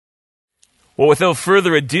Well, without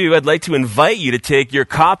further ado, I'd like to invite you to take your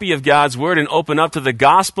copy of God's Word and open up to the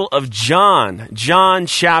Gospel of John, John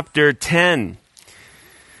chapter 10.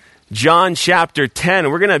 John chapter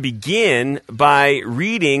 10. We're going to begin by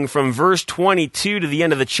reading from verse 22 to the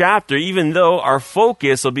end of the chapter, even though our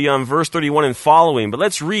focus will be on verse 31 and following. But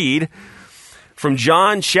let's read from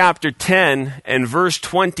John chapter 10 and verse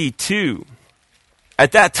 22.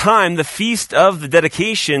 At that time, the feast of the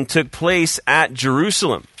dedication took place at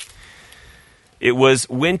Jerusalem. It was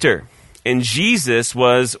winter, and Jesus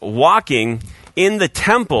was walking in the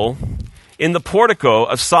temple in the portico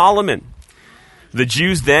of Solomon. The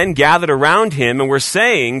Jews then gathered around him and were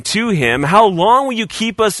saying to him, "How long will you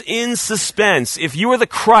keep us in suspense? If you are the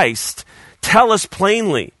Christ, tell us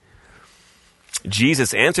plainly."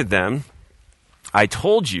 Jesus answered them, "I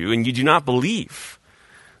told you, and you do not believe.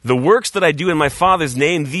 The works that I do in my Father's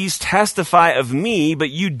name, these testify of me, but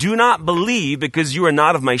you do not believe because you are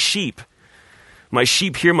not of my sheep. My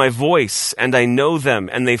sheep hear my voice, and I know them,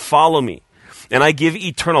 and they follow me. And I give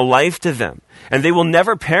eternal life to them, and they will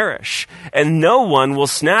never perish, and no one will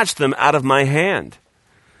snatch them out of my hand.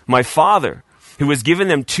 My Father, who has given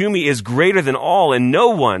them to me, is greater than all, and no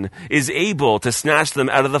one is able to snatch them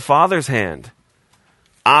out of the Father's hand.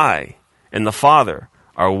 I and the Father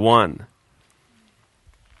are one."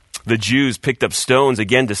 The Jews picked up stones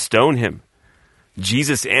again to stone him.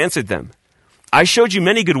 Jesus answered them, "I showed you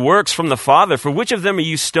many good works from the Father. For which of them are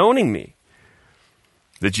you stoning me?"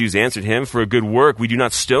 The Jews answered him, "For a good work we do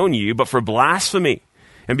not stone you, but for blasphemy,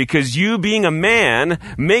 and because you, being a man,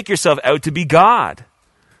 make yourself out to be God."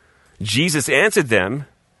 Jesus answered them,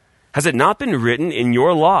 "Has it not been written in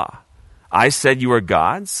your law, 'I said you are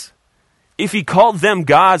gods'? If he called them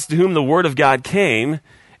gods to whom the word of God came,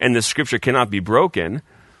 and the scripture cannot be broken,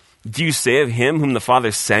 do you say of him whom the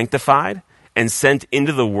Father sanctified and sent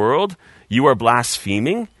into the world, 'You are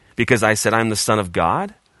blaspheming, because I said I am the Son of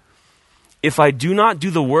God'? If I do not do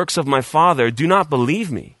the works of my Father, do not believe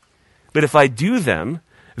me. But if I do them,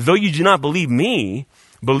 though you do not believe me,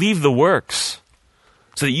 believe the works,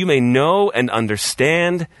 so that you may know and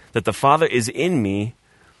understand that the Father is in me,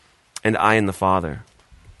 and I in the Father."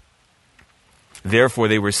 Therefore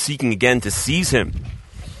they were seeking again to seize him,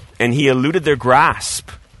 and he eluded their grasp.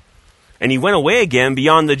 And he went away again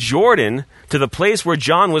beyond the Jordan to the place where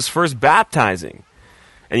John was first baptizing,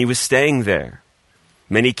 and he was staying there.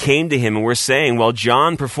 Many came to him and were saying, "Well,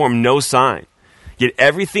 John performed no sign, yet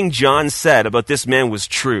everything John said about this man was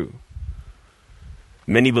true."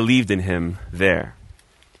 Many believed in him there.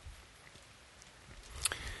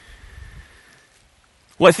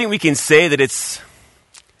 Well, I think we can say that it's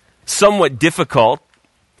somewhat difficult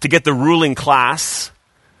to get the ruling class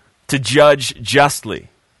to judge justly,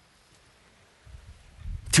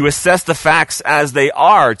 to assess the facts as they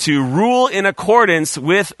are, to rule in accordance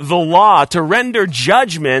with the law, to render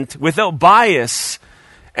judgment without bias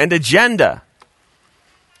and agenda.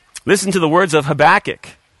 Listen to the words of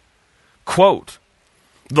Habakkuk. Quote,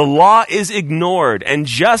 "The law is ignored and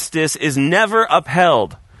justice is never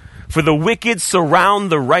upheld. For the wicked surround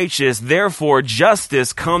the righteous, therefore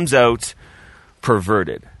justice comes out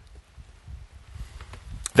perverted."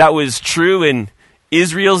 That was true in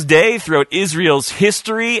Israel's day, throughout Israel's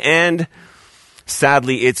history, and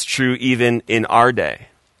sadly, it's true even in our day.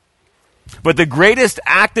 But the greatest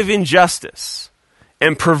act of injustice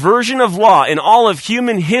and perversion of law in all of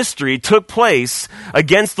human history took place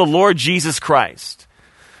against the Lord Jesus Christ,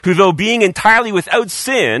 who, though being entirely without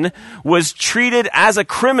sin, was treated as a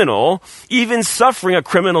criminal, even suffering a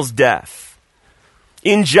criminal's death.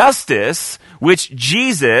 Injustice, which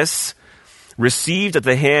Jesus received at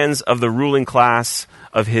the hands of the ruling class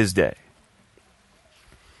of his day.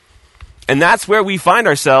 And that's where we find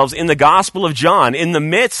ourselves in the Gospel of John, in the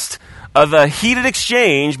midst of a heated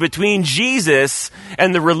exchange between Jesus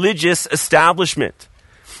and the religious establishment.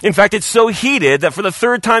 In fact, it's so heated that for the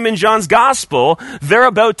third time in John's Gospel, they're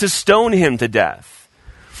about to stone him to death.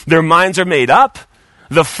 Their minds are made up.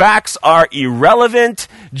 The facts are irrelevant.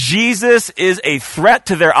 Jesus is a threat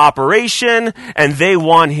to their operation, and they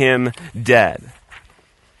want him dead.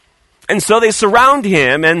 And so they surround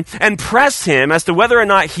him and press him as to whether or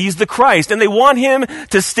not he's the Christ, and they want him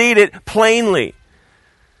to state it plainly.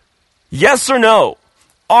 Yes or no?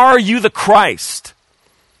 Are you the Christ?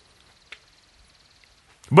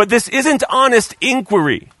 But this isn't honest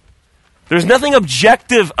inquiry. There's nothing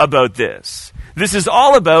objective about this. This is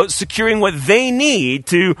all about securing what they need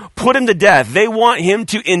to put him to death. They want him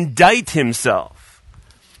to indict himself.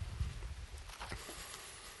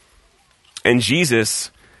 And Jesus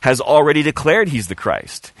has already declared he's the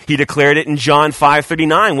Christ. He declared it in John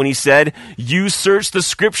 5:39 when he said, "You search the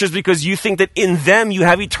scriptures because you think that in them you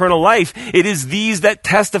have eternal life. It is these that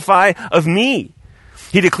testify of me."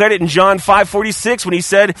 He declared it in John 5:46 when he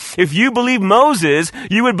said, "If you believe Moses,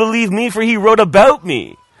 you would believe me, for he wrote about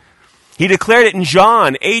me." He declared it in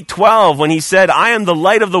John 8:12 when he said, "I am the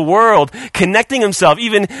light of the world," connecting himself,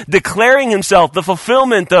 even declaring himself the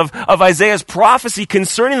fulfillment of Isaiah's prophecy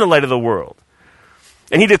concerning the light of the world.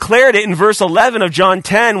 And he declared it in verse 11 of John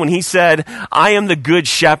 10 when he said, "I am the good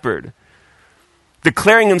shepherd,"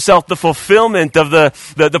 declaring himself the fulfillment of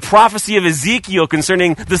the prophecy of Ezekiel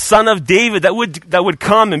concerning the son of David that would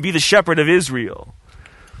come and be the shepherd of Israel.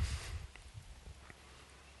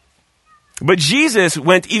 But Jesus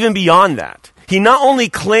went even beyond that. He not only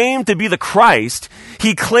claimed to be the Christ,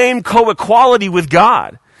 he claimed co-equality with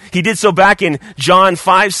God. He did so back in John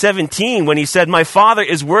 5:17 when he said, "My Father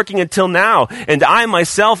is working until now, and I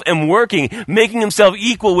myself am working," making himself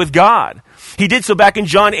equal with God. He did so back in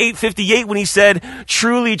John 8:58 when he said,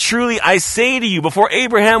 "Truly, truly, I say to you, before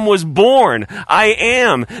Abraham was born, I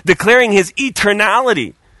am," declaring his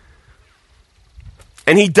eternality.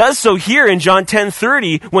 And he does so here in John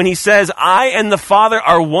 10:30 when he says, "I and the Father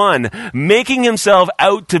are one," making himself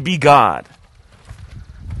out to be God.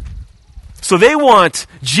 So they want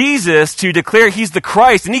Jesus to declare he's the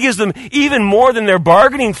Christ, and he gives them even more than they're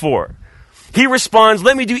bargaining for. He responds,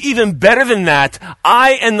 "Let me do even better than that.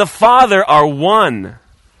 I and the Father are one."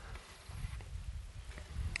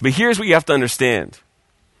 But here's what you have to understand.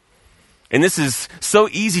 And this is so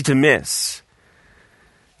easy to miss.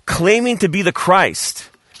 Claiming to be the Christ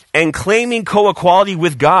and claiming co-equality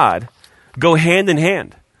with God go hand in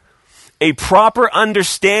hand. A proper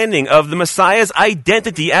understanding of the Messiah's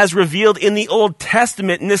identity as revealed in the Old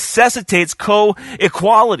Testament necessitates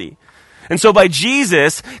co-equality. And so by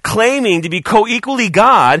Jesus claiming to be co-equally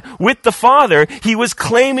God with the Father, he was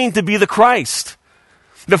claiming to be the Christ.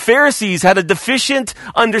 The Pharisees had a deficient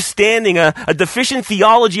understanding, a deficient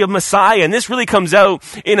theology of Messiah, and this really comes out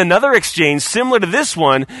in another exchange similar to this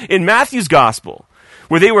one in Matthew's Gospel,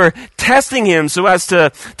 where they were testing him so as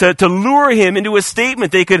to lure him into a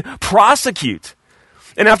statement they could prosecute.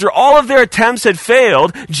 And after all of their attempts had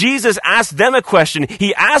failed, Jesus asked them a question.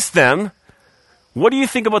 He asked them, "What do you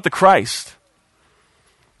think about the Christ?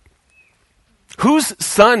 Whose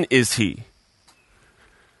son is he?"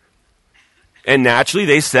 And naturally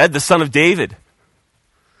they said, "The son of David."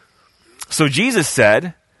 So Jesus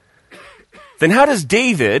said, "Then how does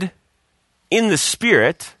David, in the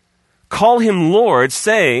Spirit, call him Lord,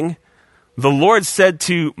 saying, 'The Lord said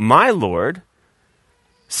to my Lord,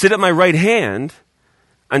 sit at my right hand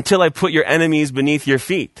until I put your enemies beneath your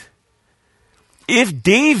feet'? If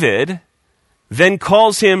David then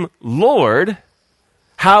calls him Lord,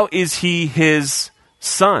 how is he his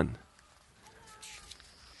son?"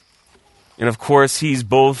 And of course, he's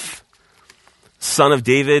both son of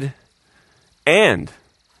David and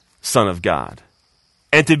son of God.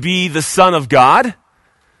 And to be the son of God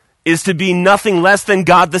is to be nothing less than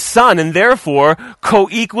God the Son, and therefore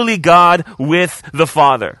co-equally God with the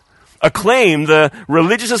Father. A claim the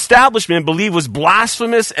religious establishment believed was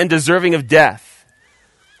blasphemous and deserving of death.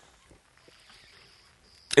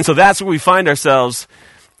 And so that's where we find ourselves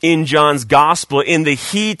in John's gospel, in the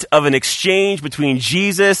heat of an exchange between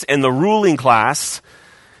Jesus and the ruling class,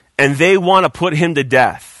 and they want to put him to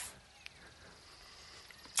death.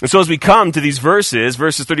 And so as we come to these verses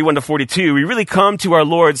 31 to 42, we really come to our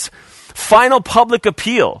Lord's final public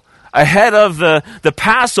appeal ahead of the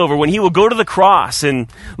Passover, when he will go to the cross and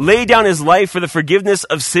lay down his life for the forgiveness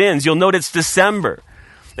of sins. You'll note it's December,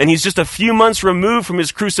 and he's just a few months removed from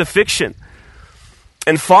his crucifixion.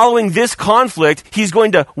 And following this conflict, he's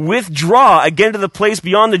going to withdraw again to the place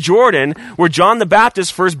beyond the Jordan where John the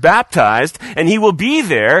Baptist first baptized, and he will be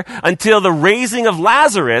there until the raising of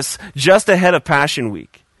Lazarus just ahead of Passion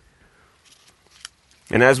Week.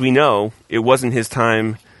 And as we know, it wasn't his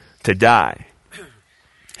time to die.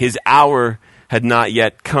 His hour had not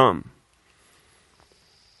yet come.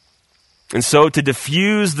 And so to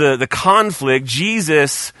diffuse the conflict,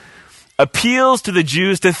 Jesus appeals to the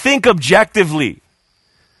Jews to think objectively,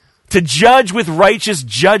 to judge with righteous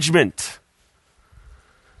judgment.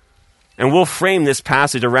 And we'll frame this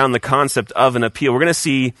passage around the concept of an appeal. We're going to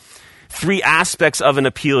see three aspects of an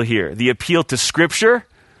appeal here: the appeal to Scripture,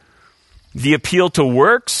 the appeal to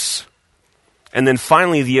works, and then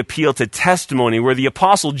finally the appeal to testimony, where the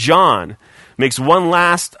Apostle John makes one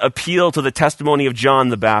last appeal to the testimony of John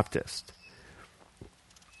the Baptist.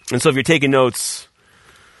 And so if you're taking notes,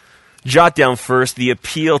 jot down first the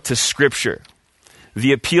appeal to Scripture.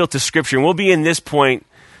 The appeal to Scripture. And we'll be in this point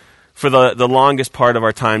for the longest part of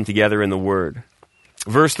our time together in the Word.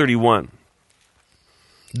 Verse 31.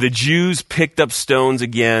 The Jews picked up stones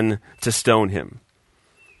again to stone him.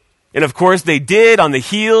 And of course they did on the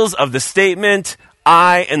heels of the statement,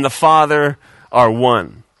 I and the Father are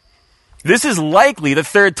one. This is likely the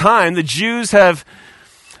third time the Jews have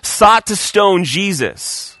sought to stone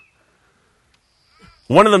Jesus.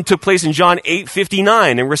 One of them took place in John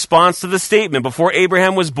 8:59 in response to the statement, before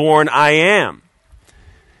Abraham was born, I am.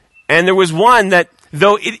 And there was one that,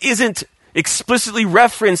 though it isn't explicitly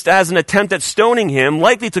referenced as an attempt at stoning him,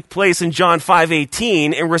 likely took place in John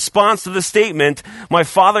 5:18 in response to the statement, my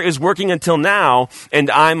Father is working until now, and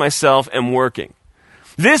I myself am working.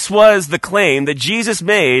 This was the claim that Jesus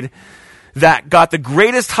made that got the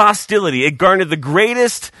greatest hostility. It garnered the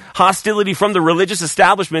greatest hostility from the religious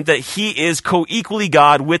establishment, that he is co-equally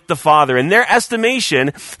God with the Father. In their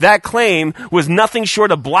estimation, that claim was nothing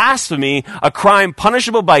short of blasphemy, a crime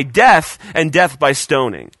punishable by death, and death by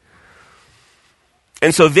stoning.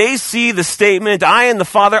 And so they see the statement, I and the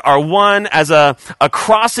Father are one, as a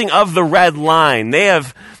crossing of the red line. They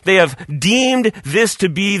have deemed this to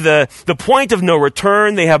be the point of no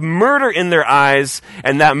return. They have murder in their eyes,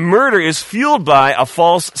 and that murder is fueled by a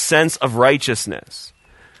false sense of righteousness.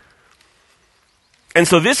 And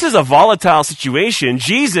so this is a volatile situation.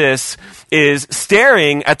 Jesus is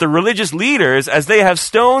staring at the religious leaders as they have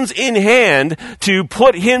stones in hand to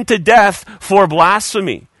put him to death for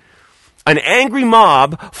blasphemy. An angry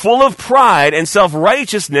mob full of pride and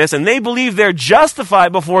self-righteousness, and they believe they're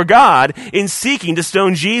justified before God in seeking to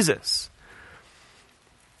stone Jesus.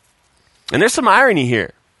 And there's some irony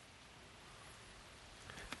here.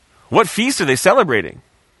 What feast are they celebrating?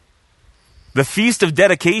 The Feast of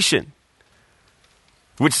Dedication,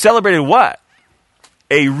 which celebrated what?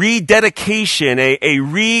 A rededication, a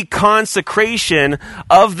reconsecration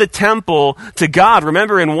of the temple to God.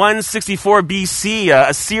 Remember, in 164 BC, a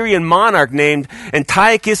Assyrian monarch named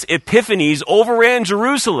Antiochus Epiphanes overran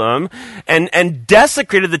Jerusalem and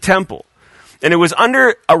desecrated the temple. And it was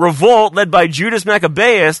under a revolt led by Judas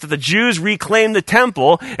Maccabeus that the Jews reclaimed the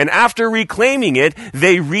temple, and after reclaiming it,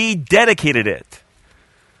 they rededicated it.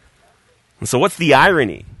 And so what's the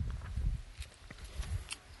irony?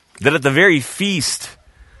 That at the very feast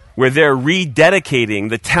where they're rededicating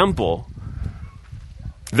the temple,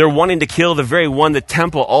 they're wanting to kill the very one the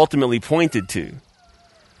temple ultimately pointed to.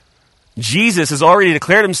 Jesus has already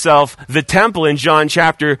declared himself the temple in John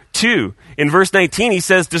chapter 2. In verse 19, he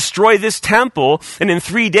says, destroy this temple, and in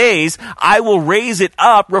 3 days I will raise it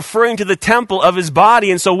up, referring to the temple of his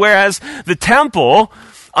body. And so whereas the temple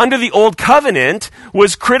under the old covenant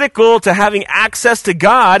was critical to having access to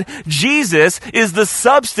God, Jesus is the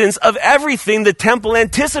substance of everything the temple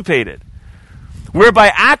anticipated, whereby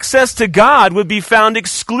access to God would be found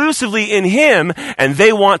exclusively in him, and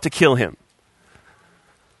they want to kill him.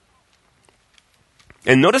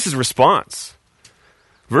 And notice his response.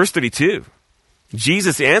 Verse 32,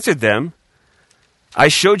 Jesus answered them, I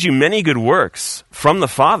showed you many good works from the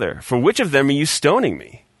Father. For which of them are you stoning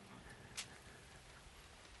me?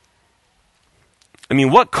 I mean,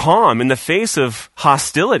 what calm in the face of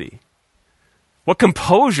hostility. What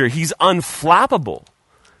composure. He's unflappable.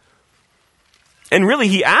 And really,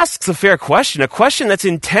 he asks a fair question, a question that's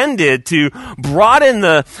intended to broaden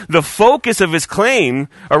the focus of his claim,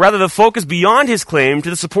 or rather the focus beyond his claim to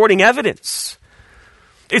the supporting evidence.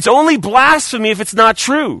 It's only blasphemy if it's not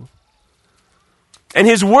true. And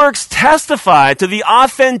his works testify to the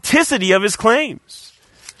authenticity of his claims.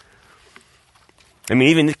 I mean,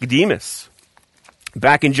 even Nicodemus,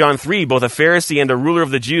 back in John 3, both a Pharisee and a ruler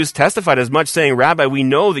of the Jews testified as much, saying, Rabbi, we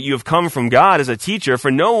know that you have come from God as a teacher, for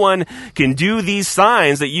no one can do these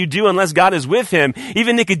signs that you do unless God is with him.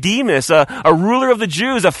 Even Nicodemus, a ruler of the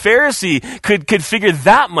Jews, a Pharisee, could figure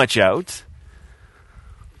that much out.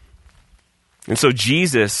 And so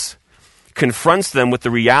Jesus confronts them with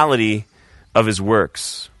the reality of his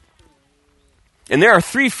works. And there are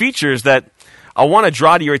three features that I want to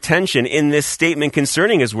draw to your attention in this statement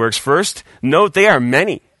concerning his works. First, note they are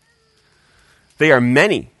many. They are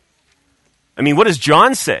many. I mean, what does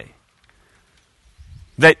John say?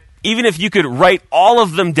 That even if you could write all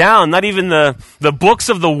of them down, not even the books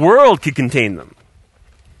of the world could contain them.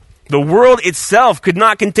 The world itself could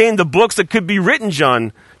not contain the books that could be written,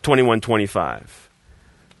 John 21:25.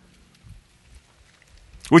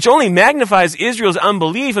 Which only magnifies Israel's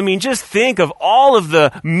unbelief. I mean, just think of all of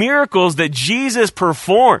the miracles that Jesus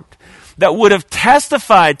performed that would have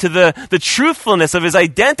testified to the truthfulness of his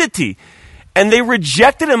identity. And they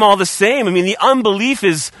rejected him all the same. I mean, the unbelief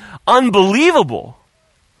is unbelievable.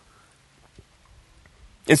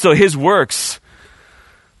 And so his works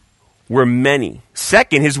were many,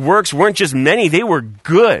 Second, his works weren't just many, they were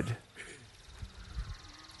good.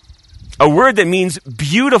 A word that means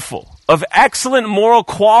beautiful, of excellent moral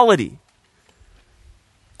quality.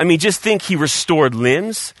 I mean, just think, he restored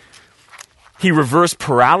limbs. He reversed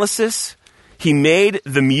paralysis. He made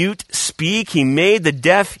the mute speak. He made the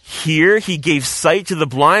deaf hear. He gave sight to the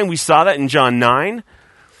blind. We saw that in John 9.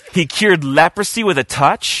 He cured leprosy with a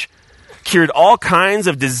touch. Cured all kinds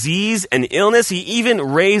of disease and illness. He even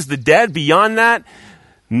raised the dead. Beyond that,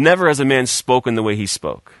 never has a man spoken the way he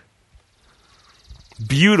spoke.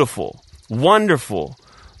 Beautiful, wonderful,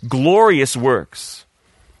 glorious works.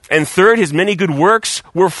 And third, his many good works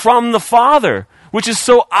were from the Father, which is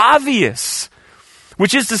so obvious.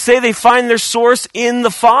 Which is to say, they find their source in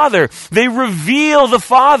the Father. They reveal the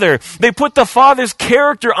Father. They put the Father's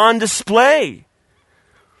character on display.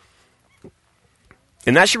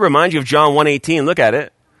 And that should remind you of John 1:18. Look at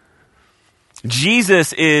it.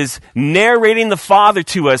 Jesus is narrating the Father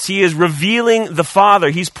to us. He is revealing the Father.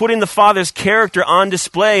 He's putting the Father's character on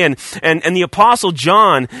display. And the Apostle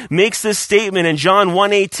John makes this statement in John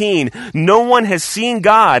 1:18. No one has seen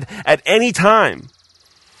God at any time.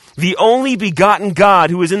 The only begotten God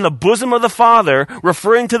who is in the bosom of the Father,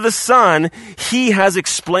 referring to the Son, he has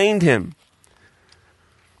explained him.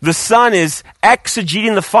 The Son is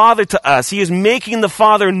exegeting the Father to us. He is making the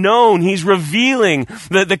Father known. He's revealing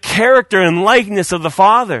the character and likeness of the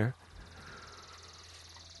Father.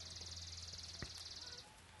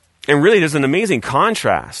 And really, there's an amazing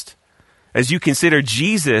contrast as you consider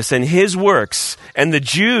Jesus and his works and the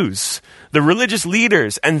Jews, the religious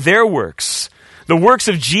leaders and their works. The works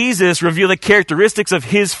of Jesus reveal the characteristics of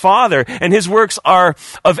his Father, and his works are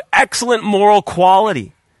of excellent moral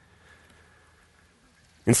quality.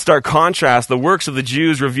 In stark contrast, the works of the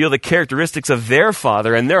Jews reveal the characteristics of their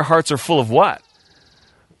father, and their hearts are full of what?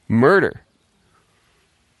 Murder.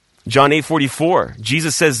 John 8:44,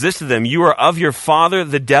 Jesus says this to them, "You are of your father,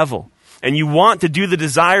 the devil, and you want to do the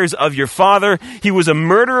desires of your father. He was a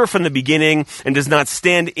murderer from the beginning and does not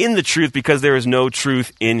stand in the truth because there is no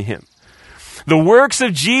truth in him." The works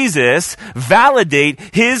of Jesus validate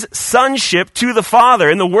his sonship to the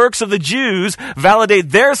Father, and the works of the Jews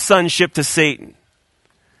validate their sonship to Satan.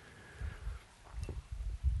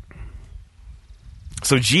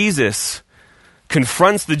 So Jesus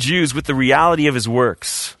confronts the Jews with the reality of his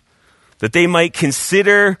works, that they might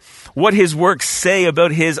consider what his works say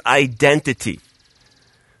about his identity,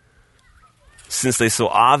 since they so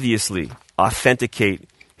obviously authenticate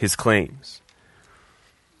his claims.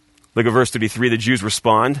 Look at verse 33. The Jews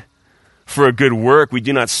respond, "For a good work we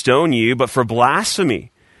do not stone you, but for blasphemy,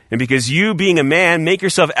 and because you, being a man, make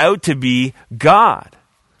yourself out to be God."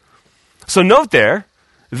 So note there,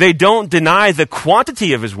 they don't deny the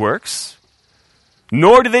quantity of his works,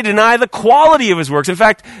 nor do they deny the quality of his works. In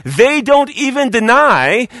fact, they don't even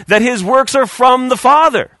deny that his works are from the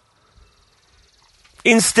Father.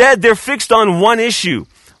 Instead, they're fixed on one issue: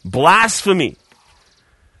 blasphemy.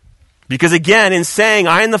 Because again, in saying,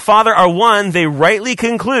 "I and the Father are one," they rightly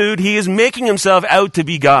conclude he is making himself out to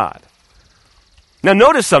be God. Now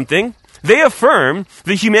notice something. They affirm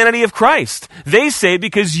the humanity of Christ. They say,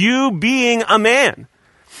 "Because you being a man."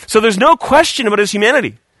 So there's no question about his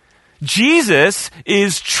humanity. Jesus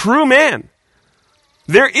is true man.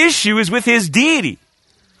 Their issue is with his deity.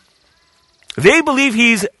 They believe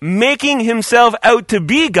he's making himself out to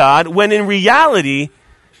be God, when in reality,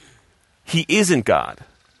 he isn't God.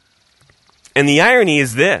 And the irony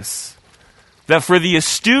is this, that for the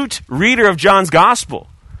astute reader of John's gospel,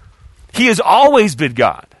 he has always been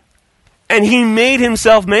God, and he made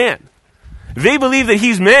himself man. They believe that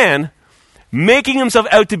he's man, making himself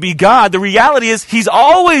out to be God. The reality is he's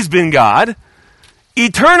always been God,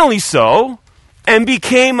 eternally so, and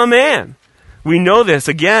became a man. We know this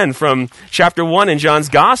again from chapter 1 in John's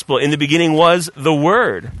gospel. In the beginning was the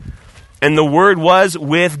Word, and the Word was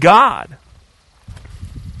with God.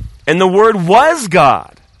 And the Word was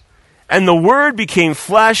God, and the Word became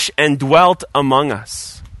flesh and dwelt among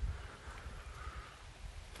us.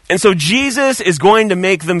 And so Jesus is going to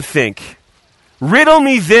make them think. Riddle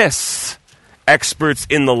me this, experts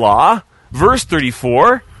in the law. Verse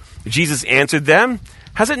 34, Jesus answered them,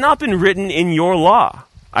 "Has it not been written in your law,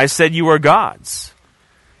 I said you are gods?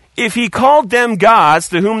 If he called them gods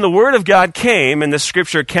to whom the word of God came, and the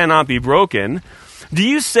scripture cannot be broken, do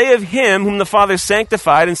you say of him whom the Father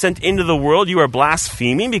sanctified and sent into the world, you are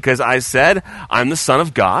blaspheming because I said, I'm the Son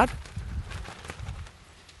of God?"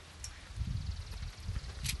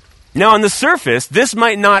 Now, on the surface, this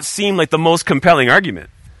might not seem like the most compelling argument.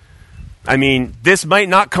 I mean, this might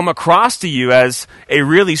not come across to you as a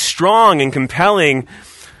really strong and compelling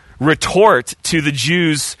retort to the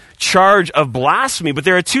Jews' charge of blasphemy. But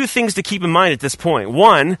there are two things to keep in mind at this point.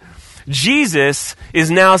 One, Jesus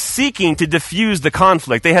is now seeking to diffuse the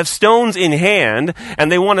conflict. They have stones in hand,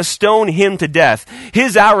 and they want to stone him to death.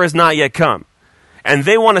 His hour has not yet come. And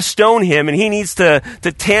they want to stone him, and he needs to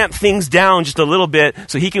tamp things down just a little bit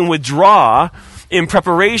so he can withdraw in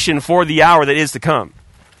preparation for the hour that is to come.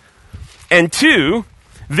 And two,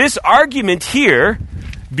 this argument here,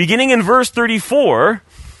 beginning in verse 34,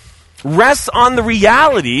 rests on the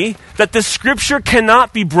reality that the Scripture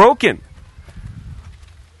cannot be broken.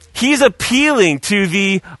 He's appealing to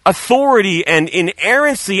the authority and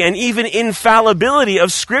inerrancy and even infallibility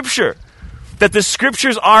of Scripture. That the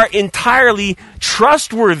Scriptures are entirely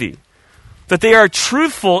trustworthy. That they are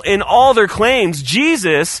truthful in all their claims.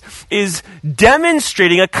 Jesus is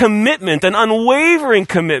demonstrating a commitment, an unwavering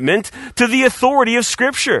commitment to the authority of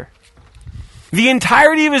Scripture. The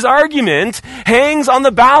entirety of his argument hangs on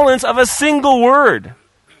the balance of a single word.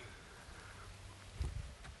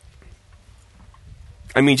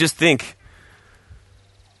 I mean, just think,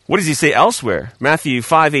 what does he say elsewhere? Matthew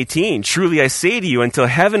 5:18, truly I say to you, until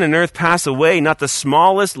heaven and earth pass away, not the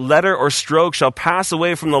smallest letter or stroke shall pass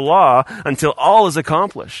away from the law until all is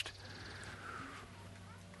accomplished.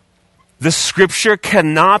 The Scripture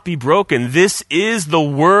cannot be broken. This is the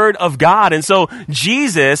Word of God. And so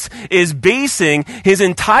Jesus is basing his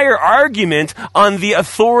entire argument on the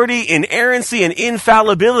authority, inerrancy, and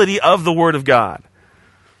infallibility of the Word of God.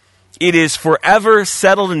 It is forever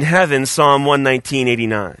settled in heaven, Psalm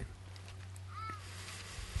 119:89.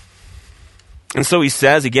 And so he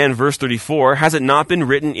says, again, verse 34, has it not been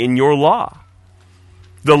written in your law?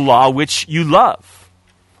 The law which you love,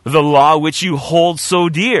 the law which you hold so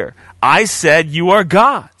dear. I said you are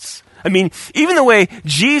God's. I mean, even the way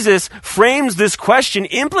Jesus frames this question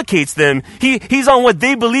implicates them. He's on what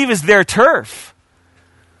they believe is their turf.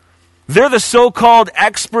 They're the so-called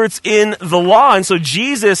experts in the law, and so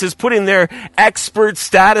Jesus is putting their expert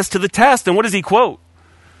status to the test. And what does he quote?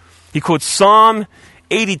 He quotes Psalm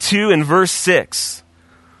 82 and verse 6.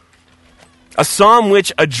 A psalm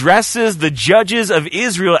which addresses the judges of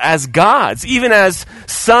Israel as gods, even as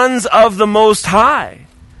sons of the Most High.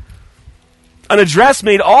 An address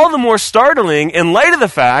made all the more startling in light of the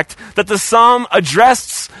fact that the psalm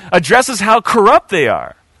addresses how corrupt they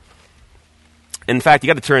are. In fact, you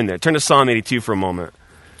got to turn there. Turn to Psalm 82 for a moment.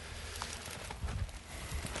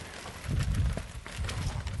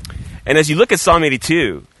 And as you look at Psalm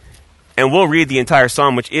 82, and we'll read the entire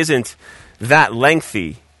psalm, which isn't that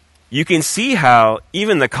lengthy, you can see how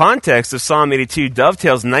even the context of Psalm 82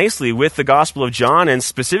 dovetails nicely with the Gospel of John, and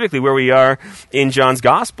specifically where we are in John's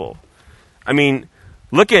Gospel. I mean,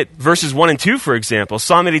 look at verses 1 and 2, for example.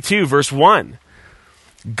 Psalm 82, verse 1.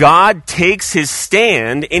 God takes his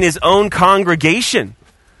stand in his own congregation.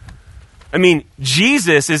 I mean,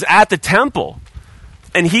 Jesus is at the temple,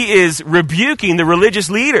 and he is rebuking the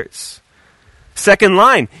religious leaders. Second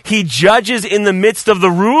line, he judges in the midst of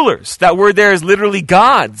the rulers. That word there is literally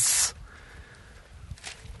gods.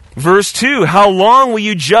 Verse 2, how long will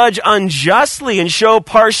you judge unjustly and show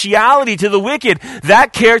partiality to the wicked?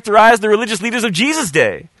 That characterized the religious leaders of Jesus'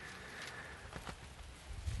 day.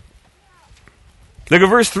 Look at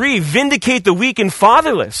verse 3, vindicate the weak and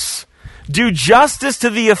fatherless. Do justice to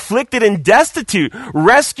the afflicted and destitute.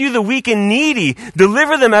 Rescue the weak and needy.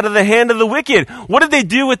 Deliver them out of the hand of the wicked. What did they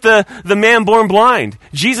do with the man born blind?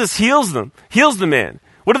 Jesus heals the man.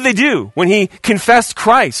 What did they do when he confessed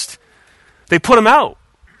Christ? They put him out.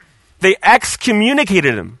 They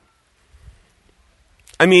excommunicated him.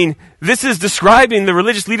 I mean, this is describing the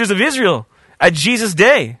religious leaders of Israel at Jesus'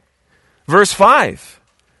 day. Verse 5.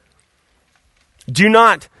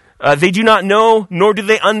 They do not know, nor do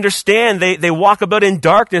they understand. They walk about in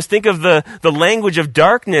darkness. Think of the language of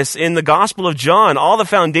darkness in the Gospel of John. All the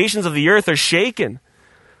foundations of the earth are shaken.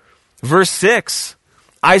 Verse 6,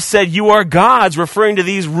 I said you are gods, referring to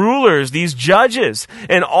these rulers, these judges,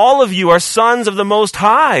 and all of you are sons of the Most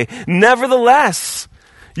High. Nevertheless,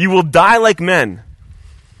 you will die like men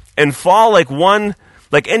and fall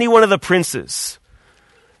like any one of the princes.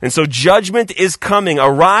 And so judgment is coming.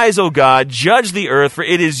 Arise, O God, judge the earth, for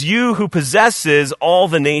it is you who possesses all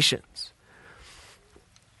the nations.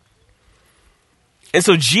 And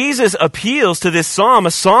so Jesus appeals to this psalm,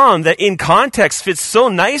 a psalm that in context fits so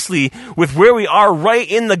nicely with where we are right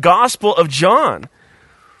in the Gospel of John.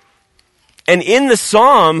 And in the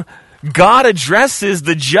psalm, God addresses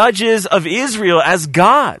the judges of Israel as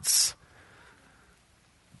gods.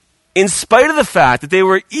 in spite of the fact that they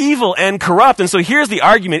were evil and corrupt. And so here's the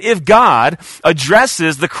argument. If God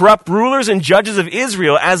addresses the corrupt rulers and judges of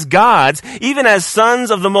Israel as gods, even as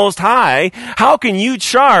sons of the Most High, how can you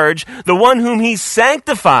charge the one whom he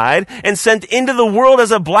sanctified and sent into the world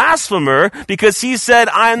as a blasphemer because he said,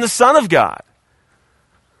 I am the Son of God?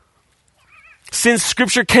 Since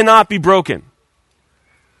Scripture cannot be broken,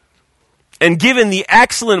 and given the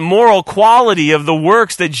excellent moral quality of the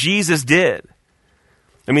works that Jesus did,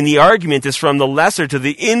 I mean, the argument is from the lesser to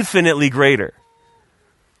the infinitely greater.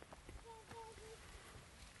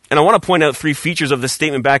 And I want to point out three features of this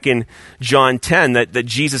statement back in John 10 that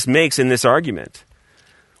Jesus makes in this argument.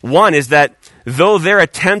 One is that though they're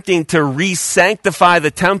attempting to re-sanctify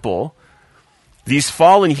the temple, these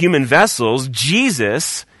fallen human vessels,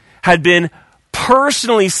 Jesus had been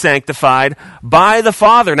personally sanctified by the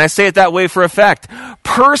Father. And I say it that way for effect.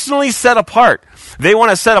 Personally set apart. They want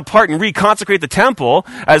to set apart and reconsecrate the temple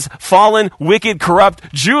as fallen, wicked, corrupt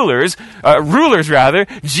rulers.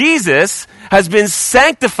 Jesus has been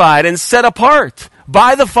sanctified and set apart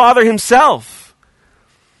by the Father himself.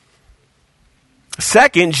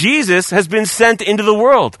 Second, Jesus has been sent into the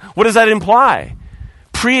world. What does that imply?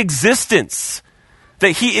 Pre-existence.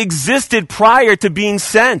 That he existed prior to being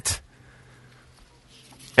sent.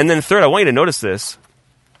 And then third, I want you to notice this.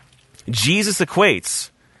 Jesus equates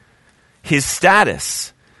his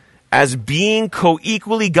status as being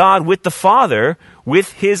co-equally God with the Father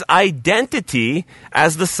with his identity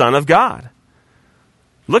as the Son of God.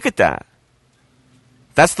 Look at that.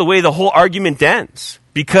 That's the way the whole argument ends.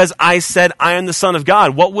 Because I said I am the Son of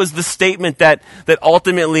God. What was the statement that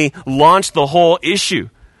ultimately launched the whole issue?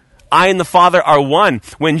 I and the Father are one.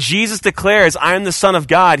 When Jesus declares I am the Son of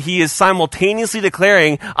God, he is simultaneously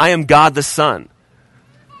declaring I am God the Son.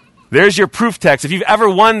 There's your proof text. If you've ever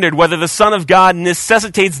wondered whether the Son of God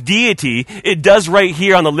necessitates deity, it does right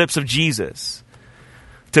here on the lips of Jesus.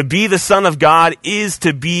 To be the Son of God is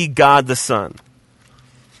to be God the Son.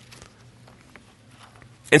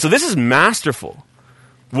 And so this is masterful,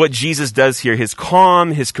 what Jesus does here. His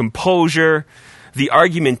calm, his composure, the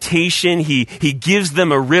argumentation. He gives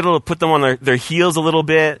them a riddle to put them on their heels a little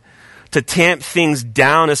bit, to tamp things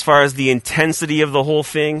down as far as the intensity of the whole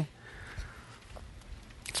thing.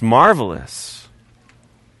 It's marvelous.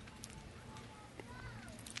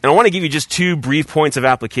 And I want to give you just two brief points of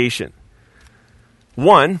application.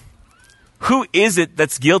 One, who is it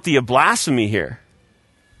that's guilty of blasphemy here?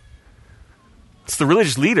 It's the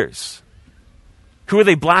religious leaders. Who are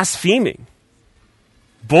they blaspheming?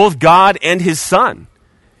 Both God and his Son.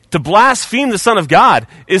 To blaspheme the Son of God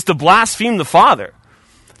is to blaspheme the Father.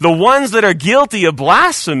 The ones that are guilty of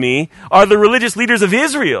blasphemy are the religious leaders of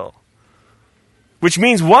Israel. Which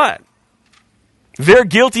means what? They're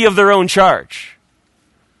guilty of their own charge.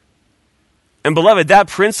 And beloved, that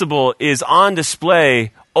principle is on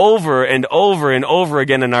display over and over and over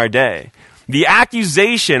again in our day. The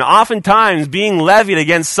accusation oftentimes being levied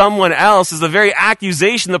against someone else is the very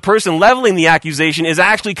accusation the person leveling the accusation is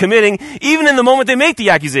actually committing even in the moment they make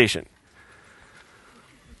the accusation.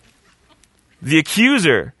 The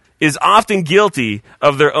accuser is often guilty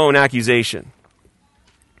of their own accusation.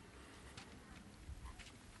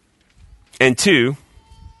 And two,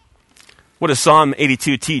 what does Psalm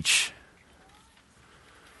 82 teach?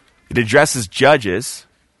 It addresses judges.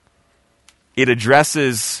 It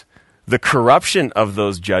addresses the corruption of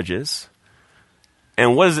those judges.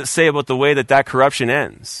 And what does it say about the way that corruption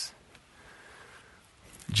ends?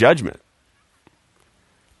 Judgment.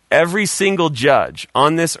 Every single judge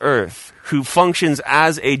on this earth who functions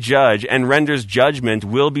as a judge and renders judgment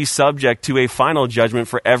will be subject to a final judgment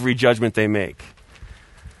for every judgment they make.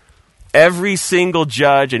 Every single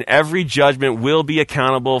judge and every judgment will be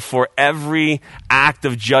accountable for every act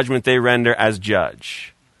of judgment they render as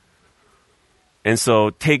judge. And so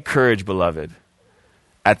take courage, beloved.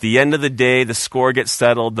 At the end of the day, the score gets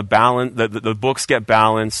settled, the books get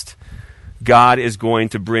balanced. God is going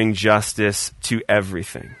to bring justice to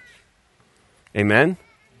everything. Amen?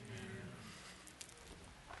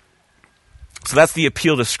 So that's the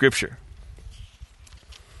appeal to Scripture.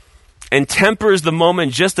 And tempers the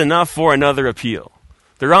moment just enough for another appeal.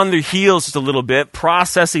 They're on their heels just a little bit,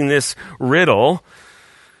 processing this riddle.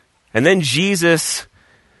 And then Jesus,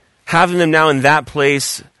 having them now in that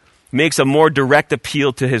place, makes a more direct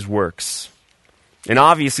appeal to his works. And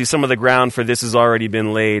obviously some of the ground for this has already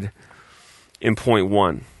been laid in point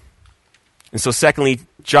 1. And so secondly,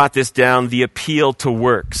 jot this down, the appeal to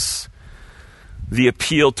works. The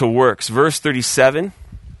appeal to works. Verse 37.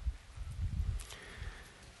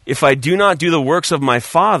 If I do not do the works of my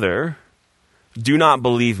Father, do not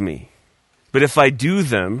believe me. But if I do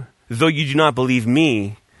them, though you do not believe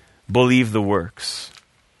me, believe the works.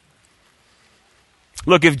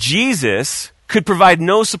 Look, if Jesus could provide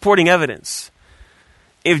no supporting evidence,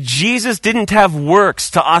 if Jesus didn't have works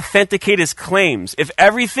to authenticate his claims, if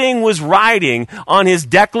everything was riding on his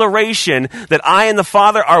declaration that I and the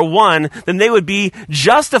Father are one, then they would be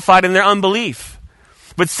justified in their unbelief.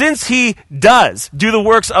 But since he does do the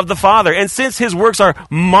works of the Father, and since his works are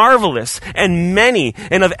marvelous and many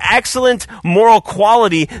and of excellent moral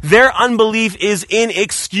quality, their unbelief is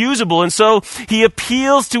inexcusable. And so he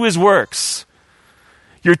appeals to his works.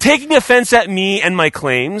 You're taking offense at me and my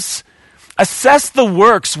claims. Assess the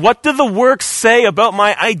works. What do the works say about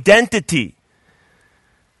my identity?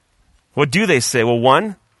 What do they say? Well,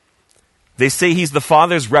 one, they say he's the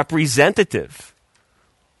Father's representative.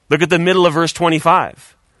 Look at the middle of verse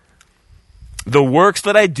 25. The works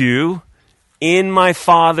that I do in my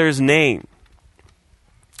Father's name,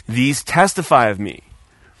 these testify of me.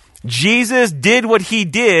 Jesus did what he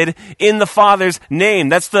did in the Father's name.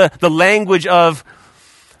 That's the language of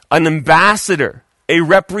an ambassador, a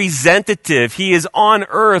representative. He is on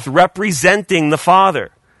earth representing the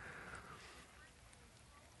Father.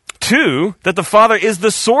 Two, that the Father is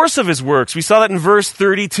the source of his works. We saw that in verse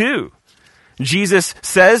 32. Jesus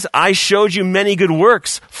says, I showed you many good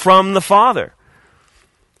works from the Father.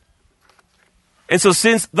 And so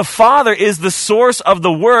since the Father is the source of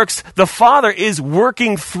the works, the Father is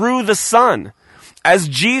working through the Son. As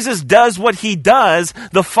Jesus does what he does,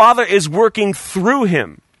 the Father is working through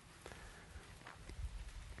him.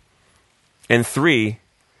 And three,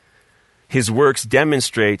 his works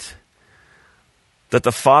demonstrate that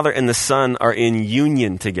the Father and the Son are in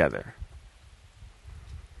union together.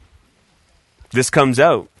 This comes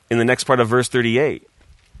out in the next part of verse 38.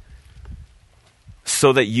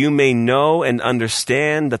 So that you may know and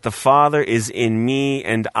understand that the Father is in me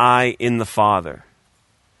and I in the Father.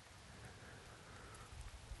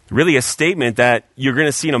 Really a statement that you're going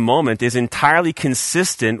to see in a moment is entirely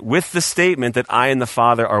consistent with the statement that I and the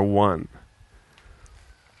Father are one.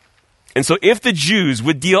 And so if the Jews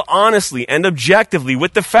would deal honestly and objectively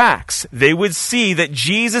with the facts, they would see that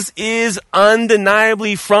Jesus is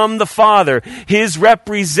undeniably from the Father, his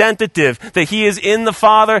representative, that he is in the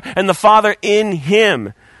Father and the Father in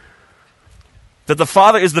him. That the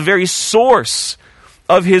Father is the very source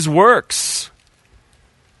of his works.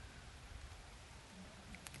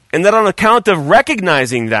 And that on account of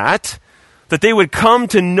recognizing that they would come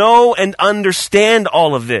to know and understand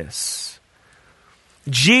all of this.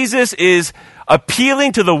 Jesus is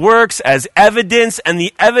appealing to the works as evidence, and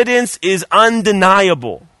the evidence is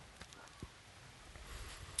undeniable.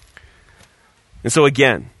 And so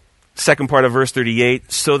again, second part of verse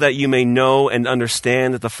 38, so that you may know and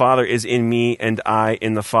understand that the Father is in me and I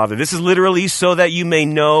in the Father. This is literally so that you may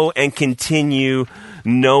know and continue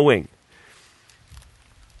knowing.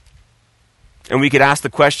 And we could ask the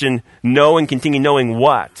question, know and continue knowing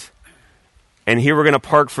what? And here we're going to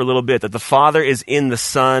park for a little bit, that the Father is in the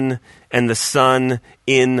Son and the Son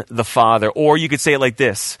in the Father. Or you could say it like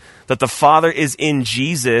this, that the Father is in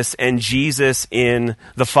Jesus and Jesus in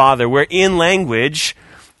the Father, where in language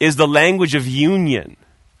is the language of union.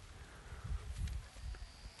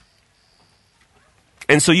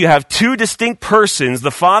 And so you have two distinct persons,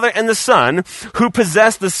 the Father and the Son, who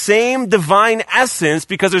possess the same divine essence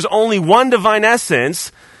because there's only one divine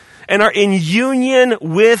essence, and are in union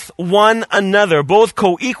with one another, both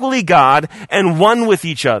co-equally God and one with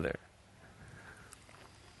each other.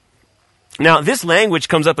 Now, this language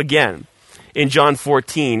comes up again in John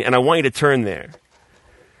 14, and I want you to turn there.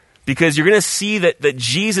 Because you're going to see that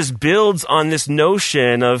Jesus builds on this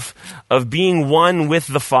notion of being one with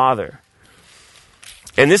the Father.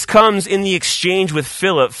 And this comes in the exchange with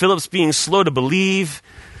Philip. Philip's being slow to believe.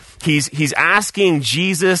 He's asking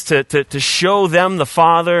Jesus to show them the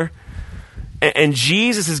Father. And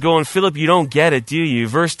Jesus is going, Philip, you don't get it, do you?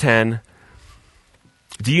 Verse 10,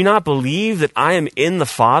 do you not believe that I am in the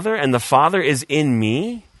Father and the Father is in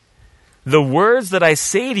me? The words that I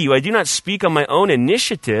say to you, I do not speak on my own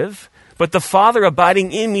initiative, but the Father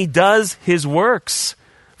abiding in me does his works.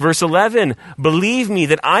 Verse 11, believe me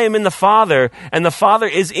that I am in the Father and the Father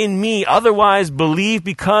is in me. Otherwise, believe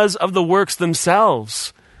because of the works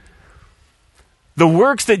themselves. The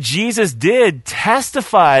works that Jesus did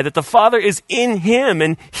testify that the Father is in him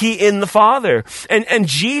and he in the Father. And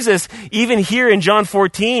Jesus, even here in John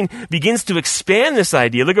 14, begins to expand this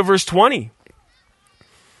idea. Look at verse 20.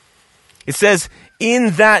 It says,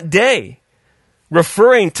 in that day,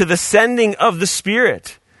 referring to the sending of the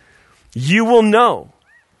Spirit, you will know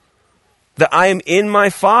that I am in my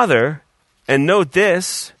Father, and note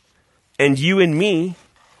this, and you in me,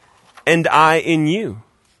 and I in you.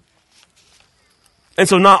 And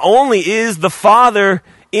so not only is the Father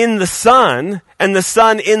in the Son and the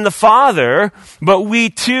Son in the Father, but we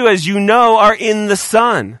too, as you know, are in the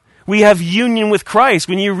Son. We have union with Christ.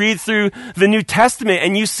 When you read through the New Testament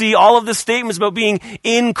and you see all of the statements about being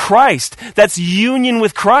in Christ, that's union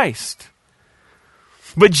with Christ.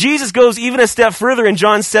 But Jesus goes even a step further in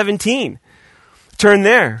John 17. Turn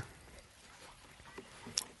there.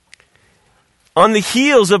 On the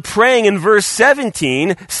heels of praying in verse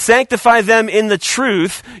 17, sanctify them in the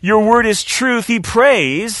truth. Your word is truth, he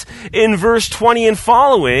prays. In verse 20 and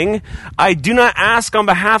following, I do not ask on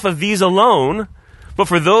behalf of these alone, but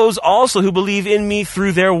for those also who believe in me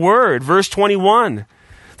through their word. Verse 21,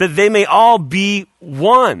 that they may all be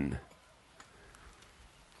one.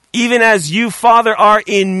 Even as you, Father, are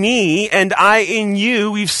in me and I in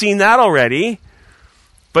you. We've seen that already.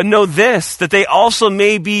 But know this, that they also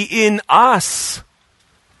may be in us,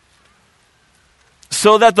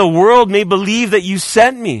 so that the world may believe that you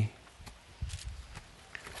sent me.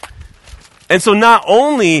 And so not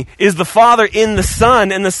only is the Father in the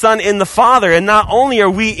Son and the Son in the Father, and not only are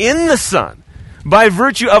we in the Son by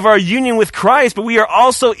virtue of our union with Christ, but we are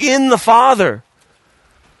also in the Father,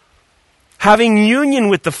 having union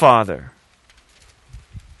with the Father.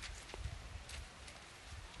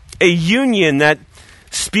 A union that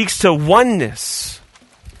speaks to oneness.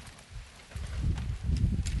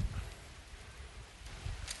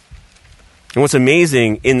 And what's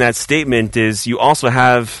amazing in that statement is you also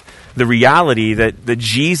have the reality that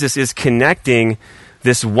Jesus is connecting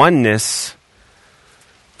this oneness.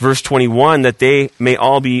 Verse 21, that they may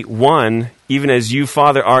all be one, even as you,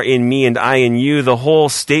 Father, are in me and I in you. The whole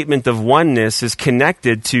statement of oneness is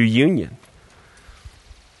connected to union.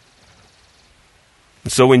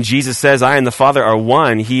 So when Jesus says, I and the Father are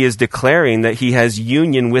one, he is declaring that he has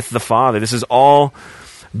union with the Father. This is all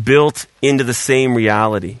built into the same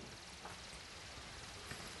reality.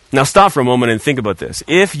 Now stop for a moment and think about this.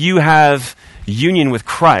 If you have union with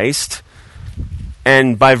Christ,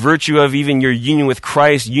 and by virtue of even your union with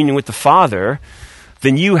Christ, union with the Father,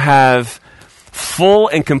 then you have full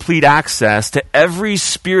and complete access to every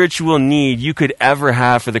spiritual need you could ever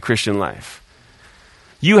have for the Christian life.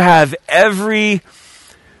 You have every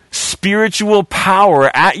spiritual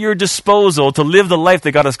power at your disposal to live the life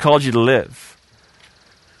that God has called you to live.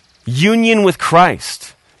 Union with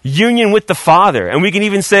Christ. Union with the Father. And we can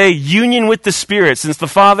even say union with the Spirit. Since the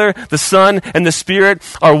Father, the Son, and the Spirit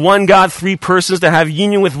are one God, three persons, to have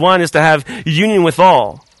union with one is to have union with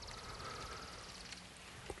all.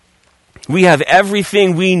 We have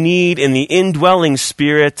everything we need in the indwelling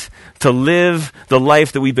Spirit to live the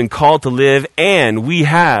life that we've been called to live, and we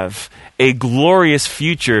have a glorious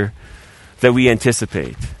future that we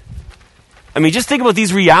anticipate. I mean, just think about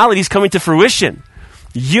these realities coming to fruition.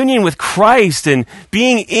 Union with Christ and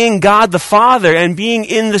being in God the Father and being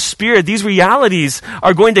in the Spirit. These realities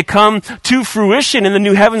are going to come to fruition in the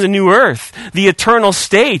new heavens and new earth, the eternal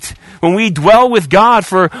state, when we dwell with God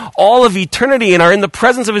for all of eternity and are in the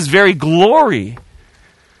presence of his very glory.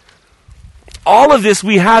 All of this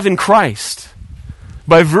we have in Christ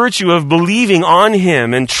by virtue of believing on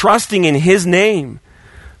him and trusting in his name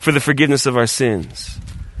for the forgiveness of our sins.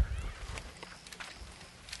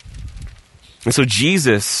 And so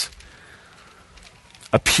Jesus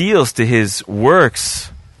appeals to his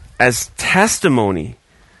works as testimony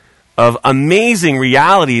of amazing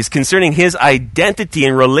realities concerning his identity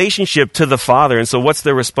and relationship to the Father. And so what's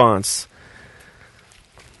their response?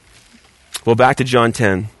 Well, back to John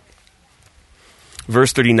 10,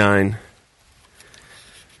 verse 39.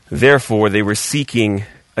 Therefore, they were seeking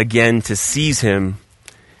again to seize him,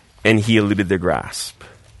 and he eluded their grasp.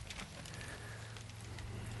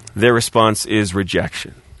 Their response is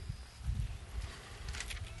rejection.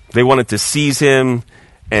 They wanted to seize him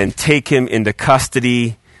and take him into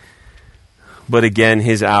custody, but again,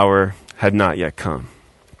 his hour had not yet come.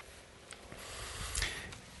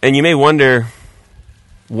 And you may wonder,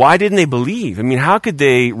 why didn't they believe? I mean, how could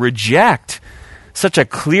they reject such a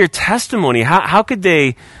clear testimony? How could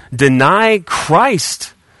they deny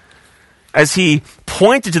Christ as he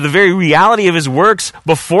pointed to the very reality of his works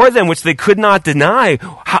before them, which they could not deny?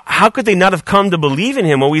 How could they not have come to believe in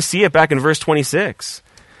him? Well, we see it back in verse 26.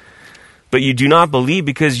 But you do not believe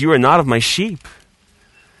because you are not of my sheep.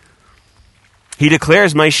 He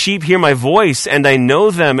declares, my sheep hear my voice, and I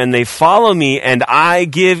know them, and they follow me, and I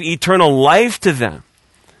give eternal life to them.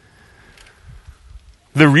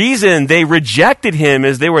 The reason they rejected him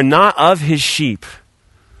is they were not of his sheep,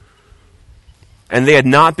 and they had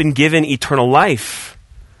not been given eternal life.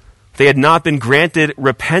 They had not been granted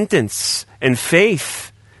repentance and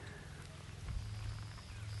faith.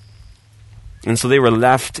 And so they were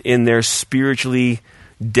left in their spiritually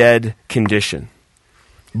dead condition,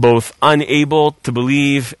 both unable to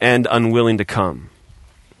believe and unwilling to come.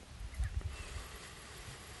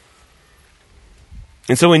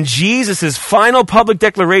 And so in Jesus' final public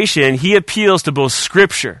declaration, he appeals to both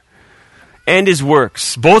Scripture and his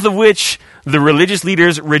works, both of which the religious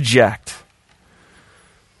leaders reject.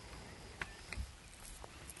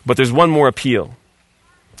 But there's one more appeal.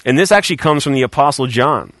 And this actually comes from the Apostle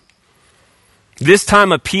John. This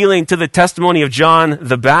time appealing to the testimony of John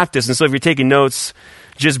the Baptist. And so if you're taking notes,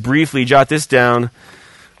 just briefly jot this down.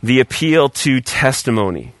 The appeal to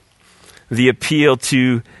testimony. The appeal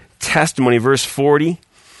to testimony. Verse 40.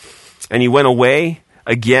 And he went away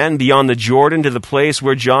again beyond the Jordan to the place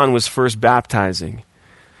where John was first baptizing.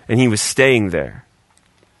 And he was staying there.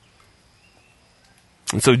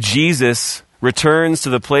 And so Jesus returns to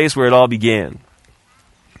the place where it all began.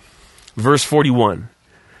 Verse 41.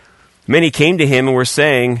 Many came to him and were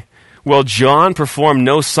saying, well, John performed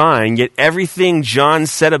no sign, yet everything John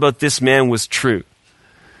said about this man was true.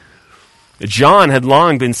 John had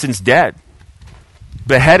long been since dead,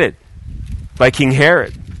 beheaded by King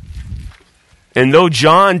Herod. And though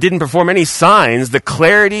John didn't perform any signs, the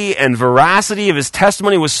clarity and veracity of his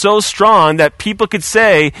testimony was so strong that people could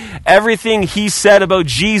say everything he said about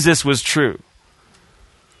Jesus was true.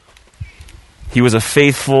 He was a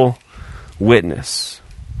faithful witness.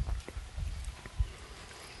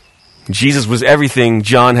 Jesus was everything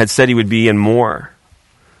John had said he would be and more.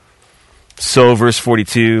 So, verse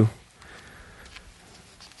 42,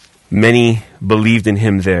 many believed in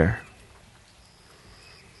him there.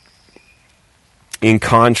 In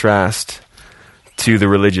contrast to the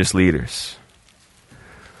religious leaders.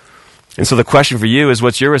 And so the question for you is,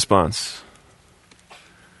 what's your response?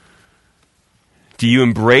 Do you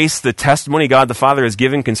embrace the testimony God the Father has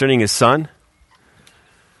given concerning his Son?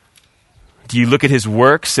 Do you look at his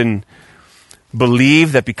works and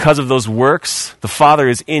believe that because of those works, the Father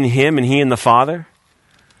is in him and he in the Father?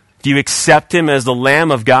 Do you accept him as the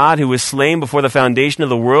Lamb of God who was slain before the foundation of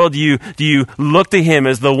the world? Do you look to him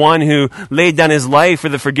as the one who laid down his life for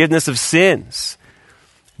the forgiveness of sins?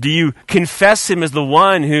 Do you confess him as the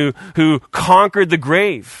one who conquered the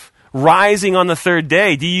grave, rising on the third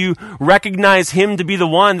day? Do you recognize him to be the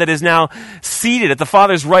one that is now seated at the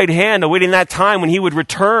Father's right hand, awaiting that time when he would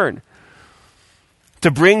return to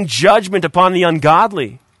bring judgment upon the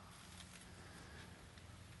ungodly?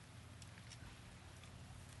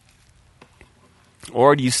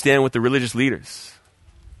 Or do you stand with the religious leaders,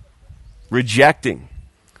 rejecting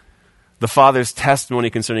the Father's testimony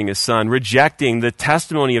concerning his Son, rejecting the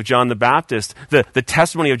testimony of John the Baptist, the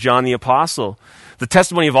testimony of John the Apostle, the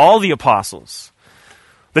testimony of all the apostles,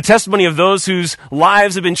 the testimony of those whose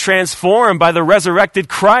lives have been transformed by the resurrected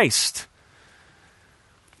Christ?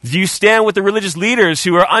 Do you stand with the religious leaders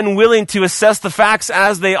who are unwilling to assess the facts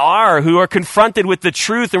as they are, who are confronted with the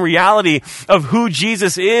truth and reality of who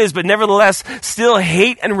Jesus is, but nevertheless still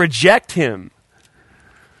hate and reject him?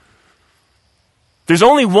 There's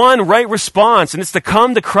only one right response, and it's to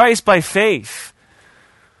come to Christ by faith,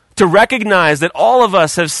 to recognize that all of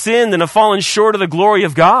us have sinned and have fallen short of the glory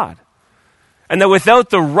of God. And that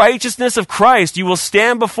without the righteousness of Christ, you will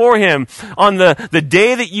stand before him on the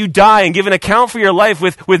day that you die and give an account for your life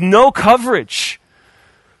with no coverage,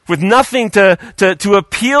 with nothing to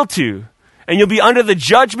appeal to. And you'll be under the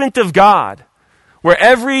judgment of God, where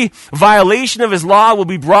every violation of his law will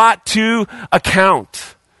be brought to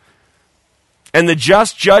account. And the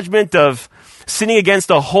just judgment of sinning against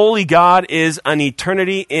a holy God is an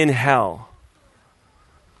eternity in hell.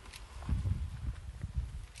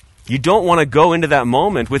 You don't want to go into that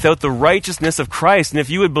moment without the righteousness of Christ. And if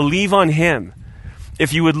you would believe on him,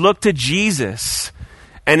 if you would look to Jesus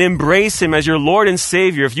and embrace him as your Lord and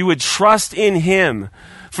Savior, if you would trust in him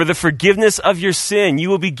for the forgiveness of your sin, you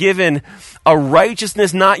will be given a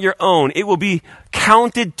righteousness not your own. It will be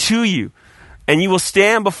counted to you. And you will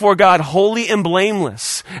stand before God holy and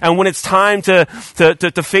blameless. And when it's time to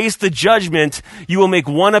face the judgment, you will make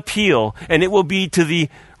one appeal, and it will be to the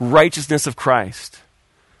righteousness of Christ.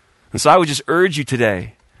 And so I would just urge you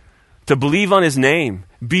today to believe on his name,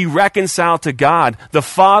 be reconciled to God. The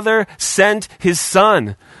Father sent his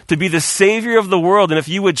Son to be the Savior of the world, and if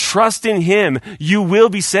you would trust in him, you will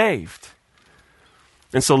be saved.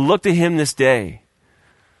 And so look to him this day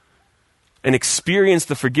and experience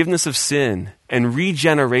the forgiveness of sin and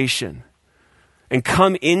regeneration and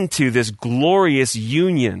come into this glorious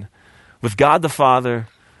union with God the Father,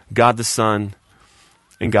 God the Son,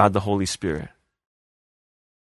 and God the Holy Spirit.